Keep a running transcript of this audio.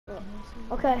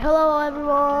Okay, hello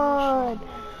everyone.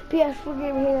 PS4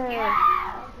 Game here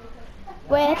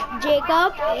with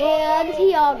Jacob and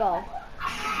Tiago.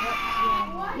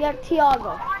 Yep,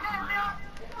 Tiago.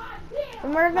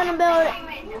 And we're gonna build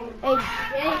a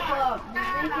Jacob,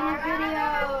 he's making a video.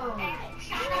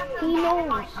 He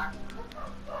knows.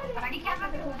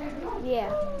 Yeah.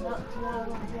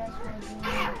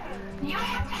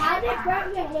 How did you burn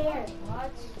your hair?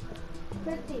 What?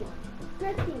 Christy,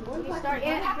 one You start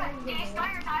yet? Did you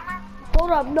start your timer?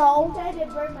 Hold up, no. I did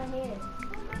burn my hair.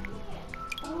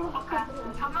 Okay.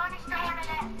 I'm going to start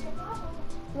it.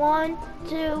 1,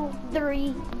 2,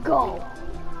 3, go.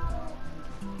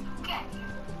 Okay.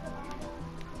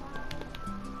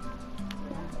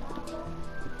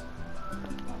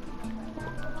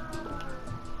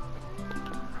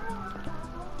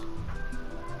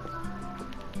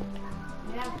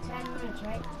 You have 10 minutes,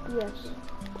 right? Yes.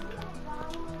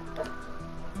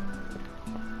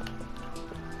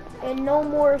 And no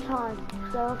more time.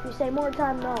 So if you say more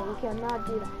time, no, you cannot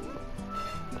do that.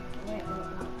 Wait.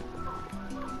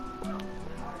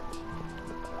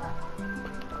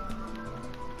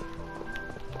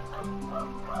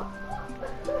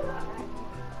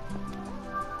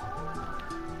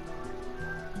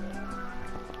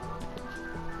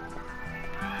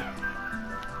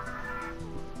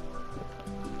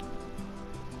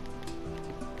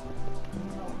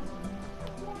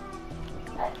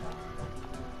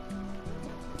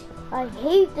 I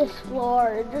hate this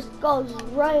floor. It just goes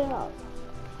right up.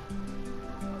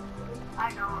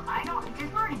 I know, this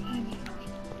part is easy for me.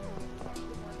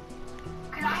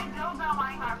 Cause I built on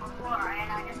Minecraft before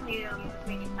and I just need to use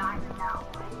the freaking diamond now.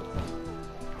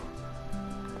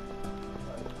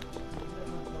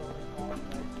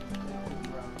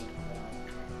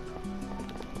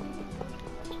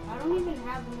 I don't even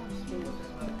have enough space.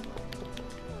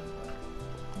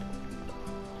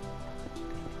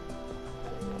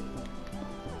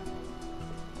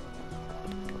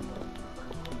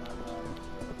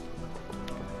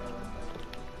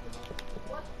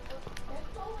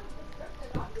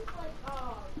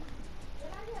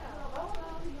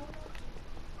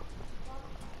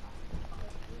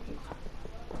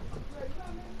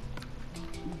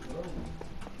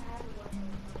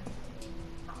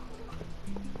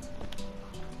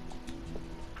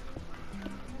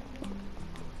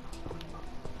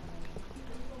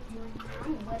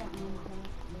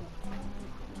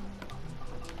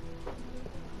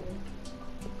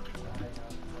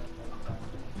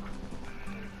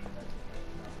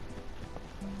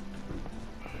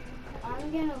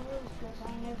 I'm gonna lose because I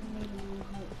never made a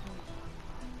movement.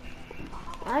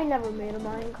 I never made a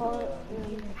minecart. This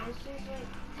is like,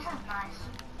 This is nice.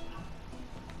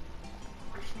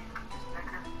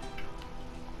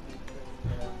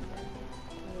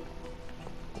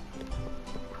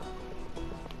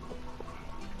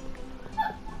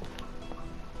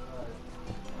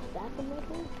 Is that the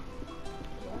maker?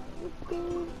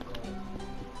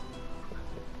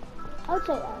 I would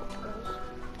say that, guys.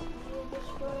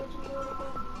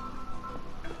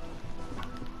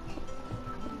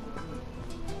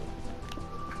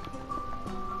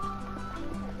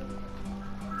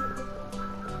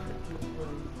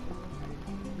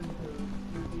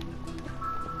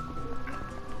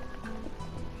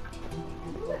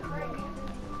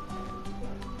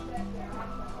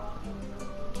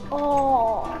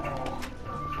 Oh,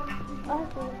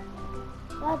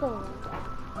 I don't want that.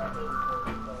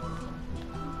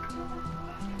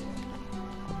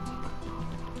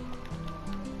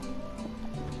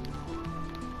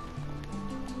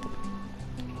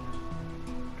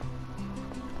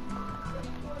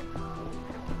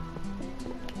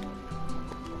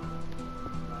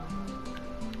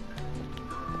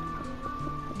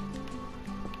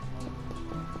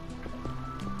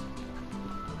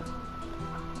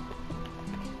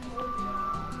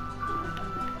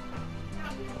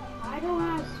 I don't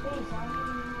have space. I don't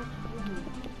even know what to do.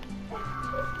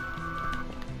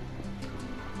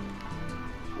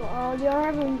 Well, you're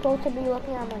not even supposed to be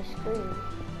looking at my screen.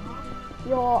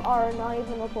 You are not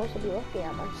even supposed to be looking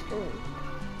at my screen.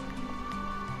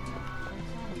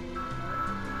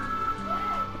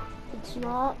 It's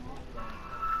not.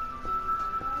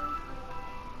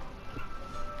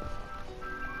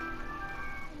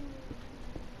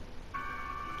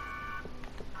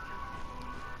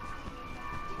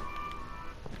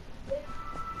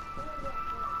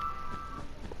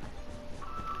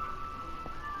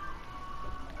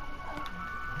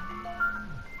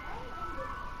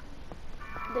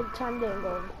 The time didn't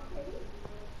go.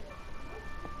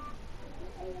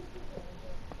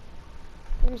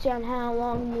 Let me see on how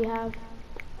long we have.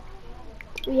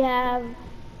 We have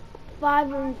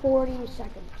 5 and 40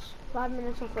 seconds. 5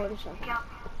 minutes and 40 seconds. Yep.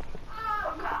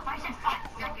 Oh god, I said 5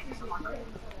 seconds.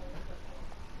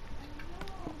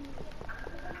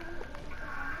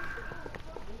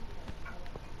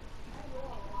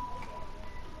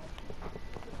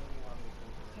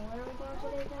 So where are we going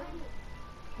today, Daddy?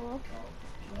 Huh?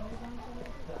 Where are we going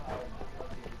today?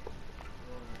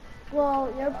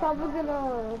 Well, you're probably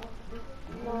gonna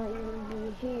not even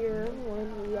be here when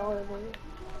we are there.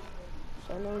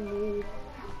 So no need.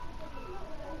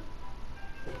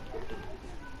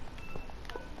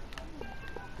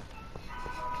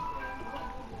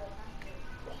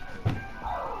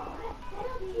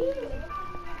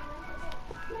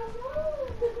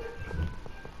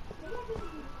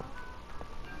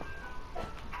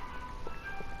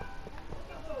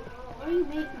 What are you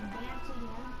making? Dance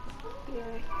again?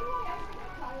 Yeah.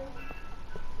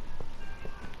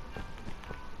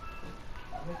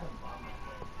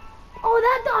 Oh,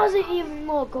 that doesn't even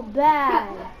look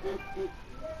bad.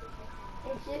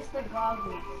 It's just the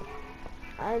goggles.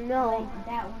 I know. Like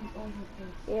that one's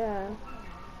overpriced. Yeah.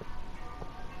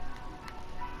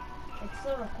 It's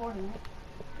still recording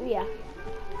it. Yeah.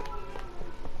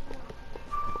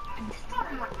 This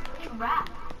doesn't look too bad.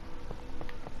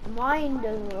 Mine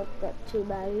doesn't look that too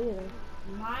bad either.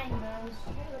 Mine does.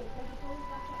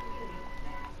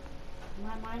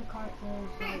 My minecart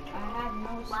does. Like, I have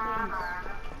no space.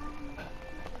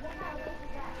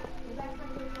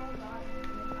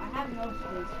 I have no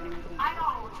space for anything. I know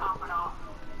we'll chop it off.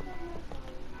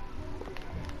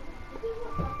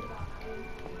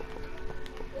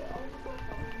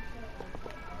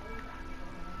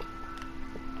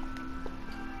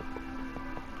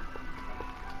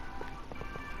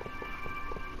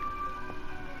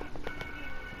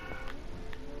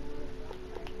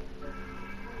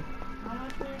 How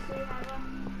much minutes do we have left?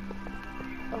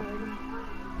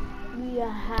 We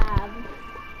have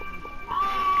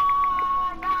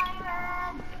Oh,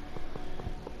 diamond!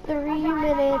 3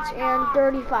 minutes and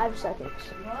 35 seconds.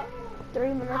 What? 3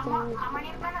 minutes and How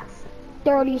many minutes?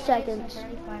 30 seconds.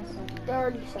 35 seconds.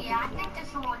 30 seconds. Yeah, I think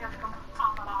this will just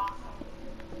top it off.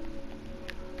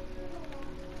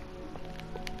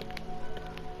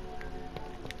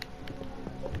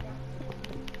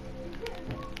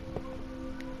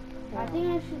 I think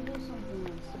I should do something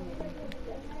else.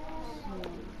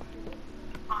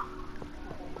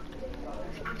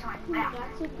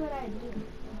 That's a good idea.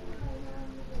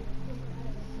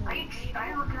 Are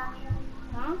you looking at me?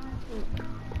 Huh?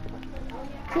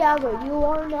 Tiago, you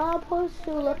are not supposed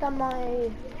to look at my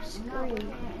I'm not screen.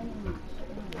 looking at anyone.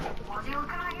 Was he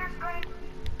looking at your screen?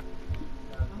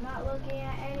 I'm not looking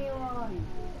at anyone.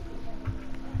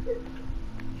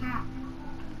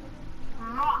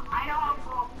 No, I know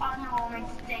I'm for a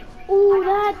mistake. Ooh,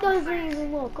 that doesn't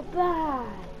even look bad.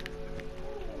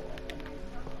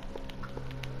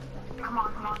 Come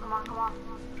on, come on, come on, come on.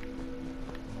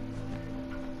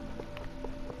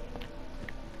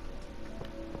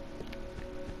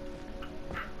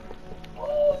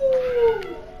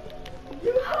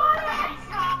 You got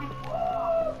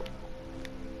it!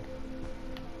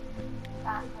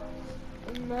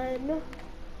 And then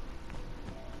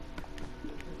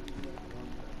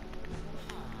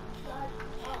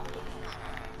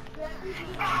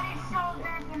God, it's so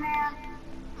dirty, man.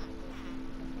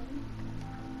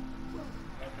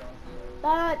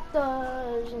 that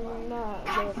does not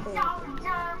That's look so good.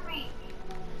 dirty.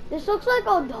 This looks like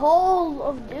a hole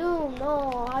of doom.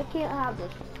 No, I can't have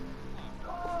this.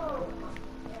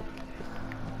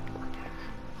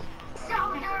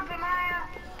 So dirty, man.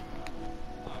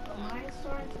 Mine's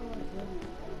starting to look good.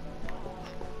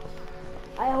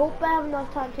 I hope I have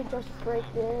enough time to just break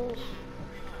this.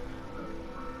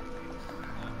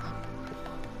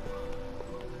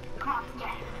 Come on, get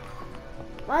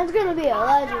it. Mine's gonna be a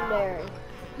legendary.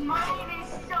 Mine is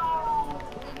so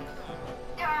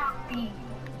dirty.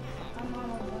 I'm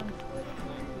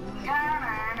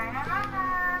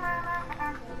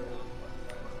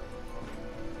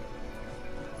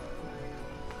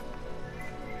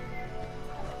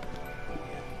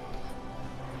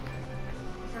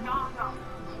almost done.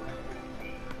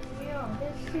 Yo,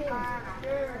 this is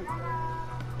dirt.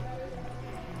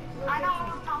 I know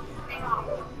something off.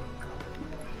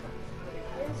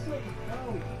 This looks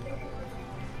dope.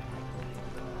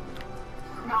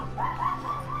 No.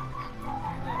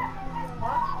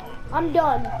 I'm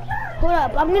done. Hold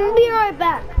up, I'm gonna be right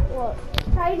back. What?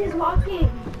 Ty is walking.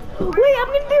 Wait, I'm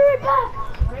gonna be right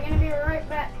back. We're gonna be right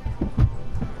back.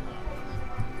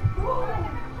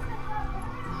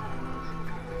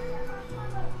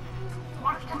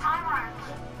 Watch the timer.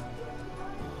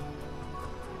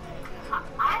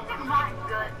 I think mine's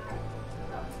good.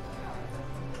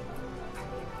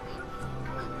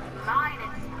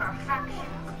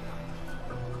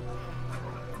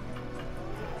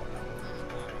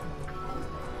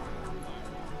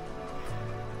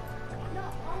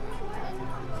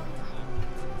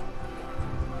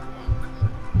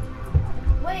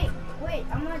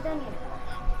 done yet.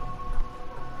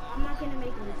 I'm not gonna make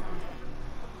it this time.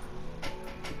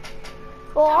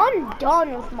 Well, I'm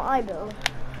done with my build.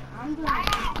 I'm doing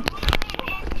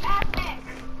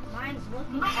mine's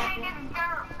looking epic.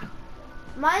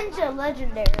 Mine's a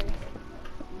legendary.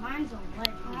 Mine's a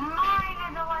legend. Mine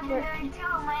is a legendary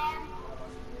too, man.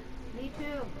 Me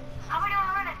too. How many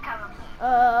more minutes, Kevin?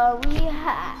 We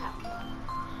have.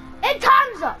 And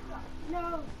time's up.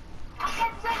 No.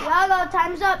 Tiago,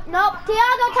 time's up. Nope,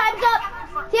 Tiago, time's up.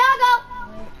 Tiago,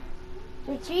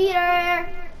 you cheater.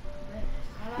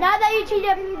 Now that you cheated,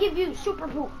 I'm gonna give you super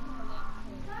poop.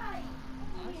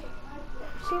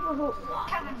 Super poop.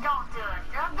 Kevin, don't do it.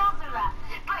 Don't do that.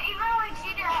 But even though we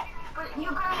cheated, but you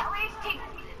could at least take,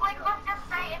 like, let's just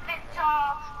say if it's,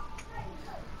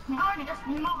 good, just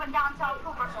move it down to a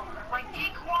poop or something. Like,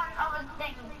 take one of the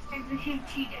things since you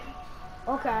cheated.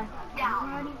 Okay.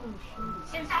 Down.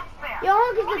 Since that's fair. Yo,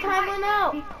 because the time went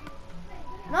out.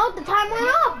 No, the time went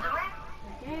up.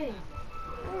 Okay.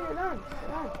 You're done.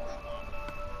 You're done.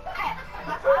 Okay,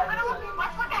 let's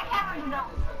look at Kevin's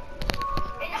build.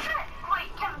 Wait,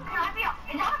 Kevin, can I be up?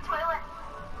 Is that a toilet?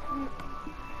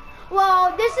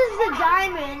 Well, this is the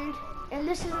diamond, and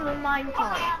this is the mine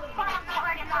card. Hold on,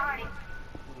 I'm not ready.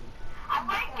 I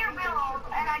like your build,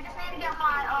 and I just need to get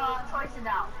my choices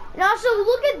out. And also,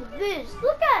 look at this.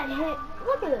 Look at it.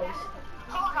 Look at this.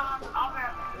 Hold on, I'll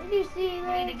grab it. Did you see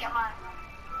I need to this? get my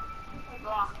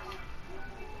blocks.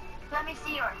 Let me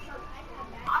see yours.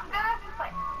 I'm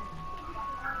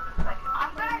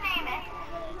gonna name it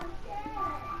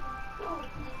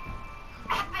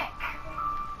Epic.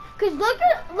 Cause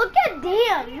look at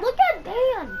Dan. Look at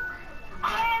Dan.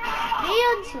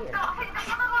 Dan's here. Some of them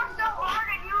are so hard,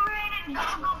 and you rated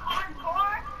Goggles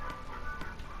hardcore.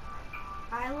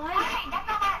 I like Hey, that's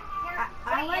not my.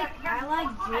 I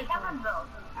like Jacob. Kevin's build.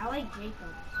 I like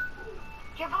Jacob.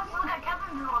 You're supposed to look at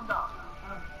Kevin's build though.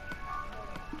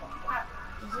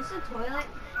 Is this a toilet?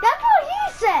 That's what he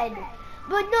said.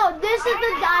 But no, this is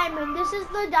the diamond. This is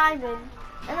the diamond.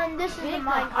 And then this is the Jacob,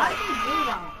 mine how card. did you do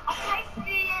that? I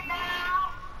see it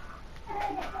now.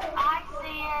 I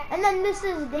see it. And then this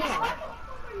is Dan.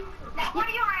 Now, what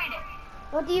do you rate it?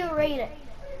 What do you rate it?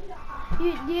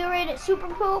 Do you rate it super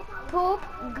poop,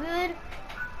 good?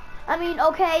 I mean,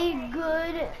 okay,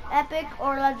 good, epic,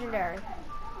 or legendary?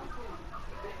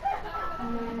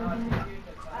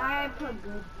 I put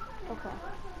good. Okay.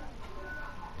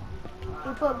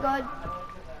 You put good?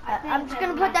 think I'm just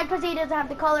gonna Kevin put that because he doesn't have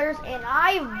the colors, and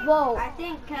I vote. I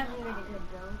think Kevin made a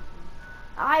good build.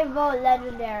 I vote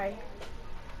legendary.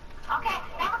 Okay,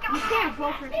 now look at You my can't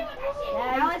vote for Jacob.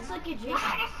 Yeah, Now let's look at Jacob.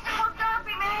 Mine is so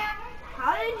derpy, man.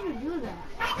 How did you do that?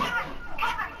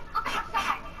 Kevin, look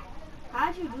outside.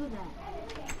 How did you do that?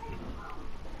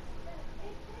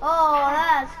 Oh,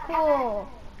 that's cool.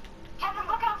 Kevin,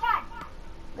 look outside.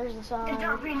 There's the The song.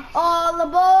 derpy. All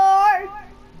aboard!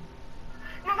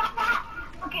 No, not that.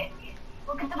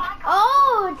 Look at the mic.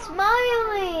 Oh, it's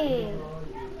smiling.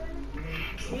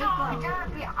 So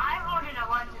derpy. I voted a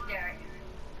legendary.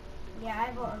 Yeah,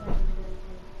 I vote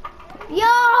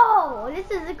Yo, this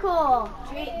is cool.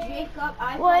 Jacob,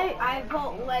 I Wait.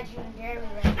 vote legendary. No,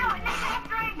 it has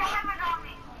 3 diamonds on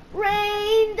me.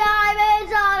 Rain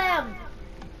diamonds on him.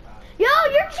 Yo,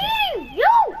 you're cheating.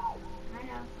 Yo. I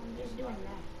know, I'm just doing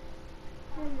that.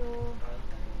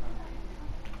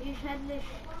 You said this.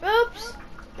 Oops.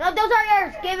 No, those are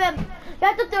yours. Give him. You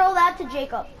have to throw that to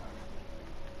Jacob.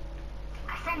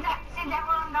 Since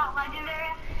everyone got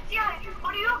legendary. See,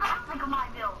 what do you guys think of my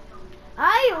build?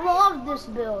 I love this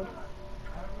build.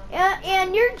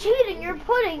 And you're cheating. You're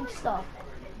putting stuff.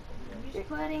 I'm just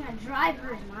putting a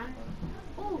drivers, man.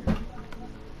 Ooh.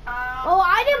 Oh,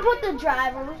 I didn't put the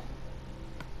drivers.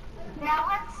 Now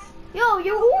let's. Yo,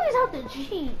 you always have to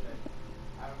cheat.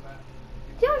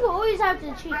 You always have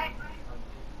to cheat.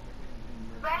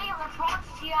 Ready? Let's watch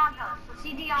Tiago. Let's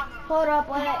see Tiago. Hold up,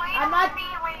 wait. I'm not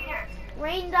later.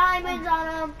 rain diamonds on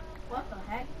him. What the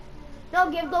heck? No,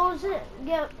 give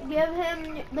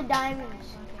him the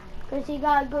diamonds. Cause he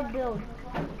got a good build.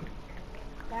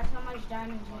 That's how much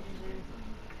diamonds you deserve.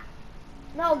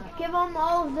 No, give him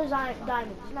all of the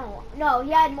diamonds. No,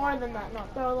 he had more than that. No,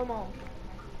 throw them all.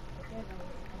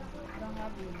 I don't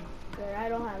have any. Sure, I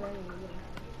don't have any.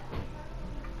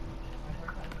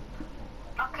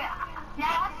 Okay.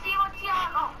 Now let's see what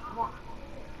Tiago wants.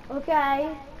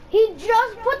 Okay. He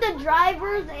just put the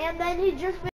drivers and then he just